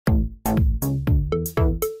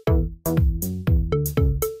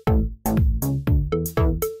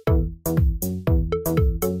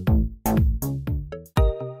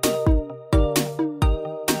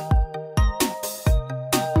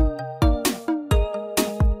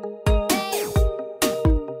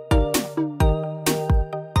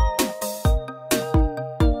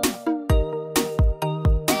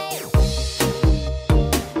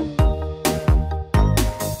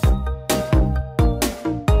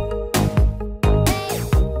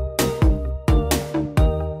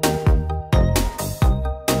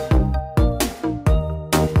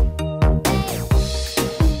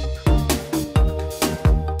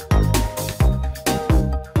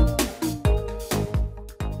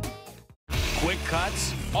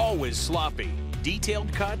cuts, always sloppy.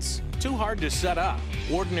 Detailed cuts, too hard to set up.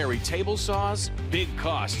 Ordinary table saws, big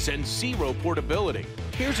costs and zero portability.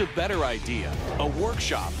 Here's a better idea, a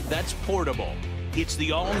workshop that's portable. It's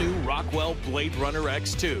the all-new Rockwell Blade Runner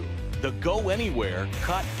X2, the go-anywhere,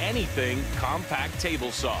 cut-anything compact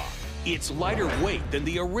table saw. It's lighter weight than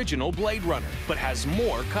the original Blade Runner, but has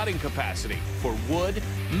more cutting capacity for wood,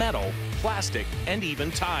 metal, plastic, and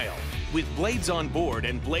even tile. With blades on board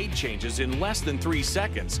and blade changes in less than 3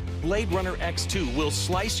 seconds, Blade Runner X2 will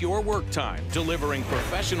slice your work time, delivering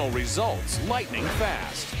professional results lightning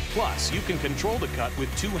fast. Plus, you can control the cut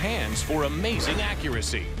with 2 hands for amazing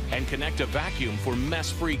accuracy and connect a vacuum for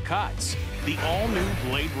mess-free cuts. The all-new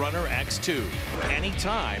Blade Runner X2.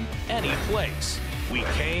 Anytime, any place. We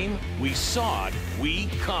came, we sawed, we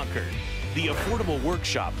conquered. The affordable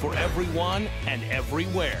workshop for everyone and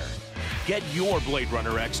everywhere. Get your Blade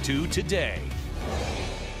Runner X2 today.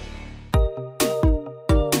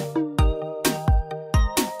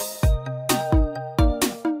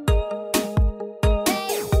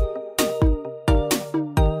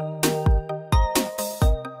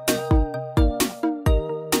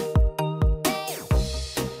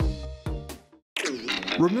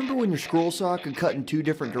 Remember when your scroll saw could cut in 2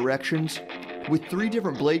 different directions? With 3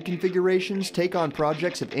 different blade configurations, take on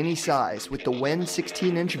projects of any size with the Wen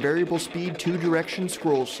 16-inch variable speed 2-direction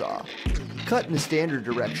scroll saw. Cut in the standard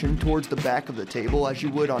direction towards the back of the table as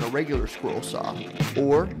you would on a regular scroll saw.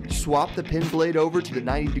 Or swap the pin blade over to the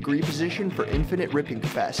 90-degree position for infinite ripping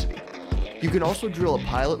capacity. You can also drill a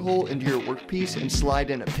pilot hole into your workpiece and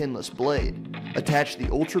slide in a pinless blade. Attach the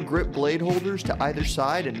Ultra Grip blade holders to either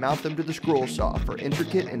side and mount them to the scroll saw for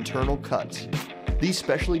intricate internal cuts. These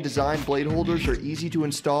specially designed blade holders are easy to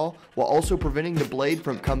install while also preventing the blade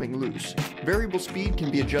from coming loose. Variable speed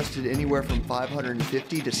can be adjusted anywhere from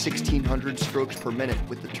 550 to 1600 strokes per minute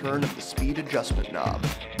with the turn of the speed adjustment knob.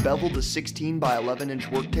 Beveled to 16 by 11 inch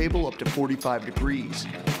work table up to 45 degrees,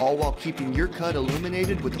 all while keeping your cut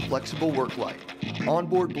illuminated with a flexible work light.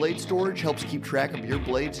 Onboard blade storage helps keep track of your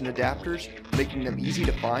blades and adapters, making them easy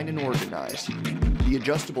to find and organize. The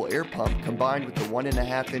adjustable air pump combined with the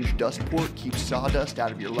 1.5 inch dust port keeps sawdust out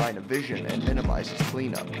of your line of vision and minimizes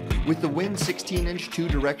cleanup. With the Wen 16-inch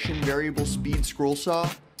 2-direction variable speed scroll saw,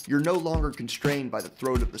 you're no longer constrained by the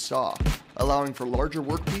throat of the saw, allowing for larger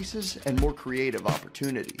workpieces and more creative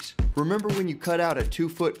opportunities. Remember when you cut out a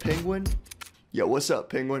 2-foot penguin? Yo, what's up,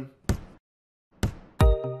 penguin?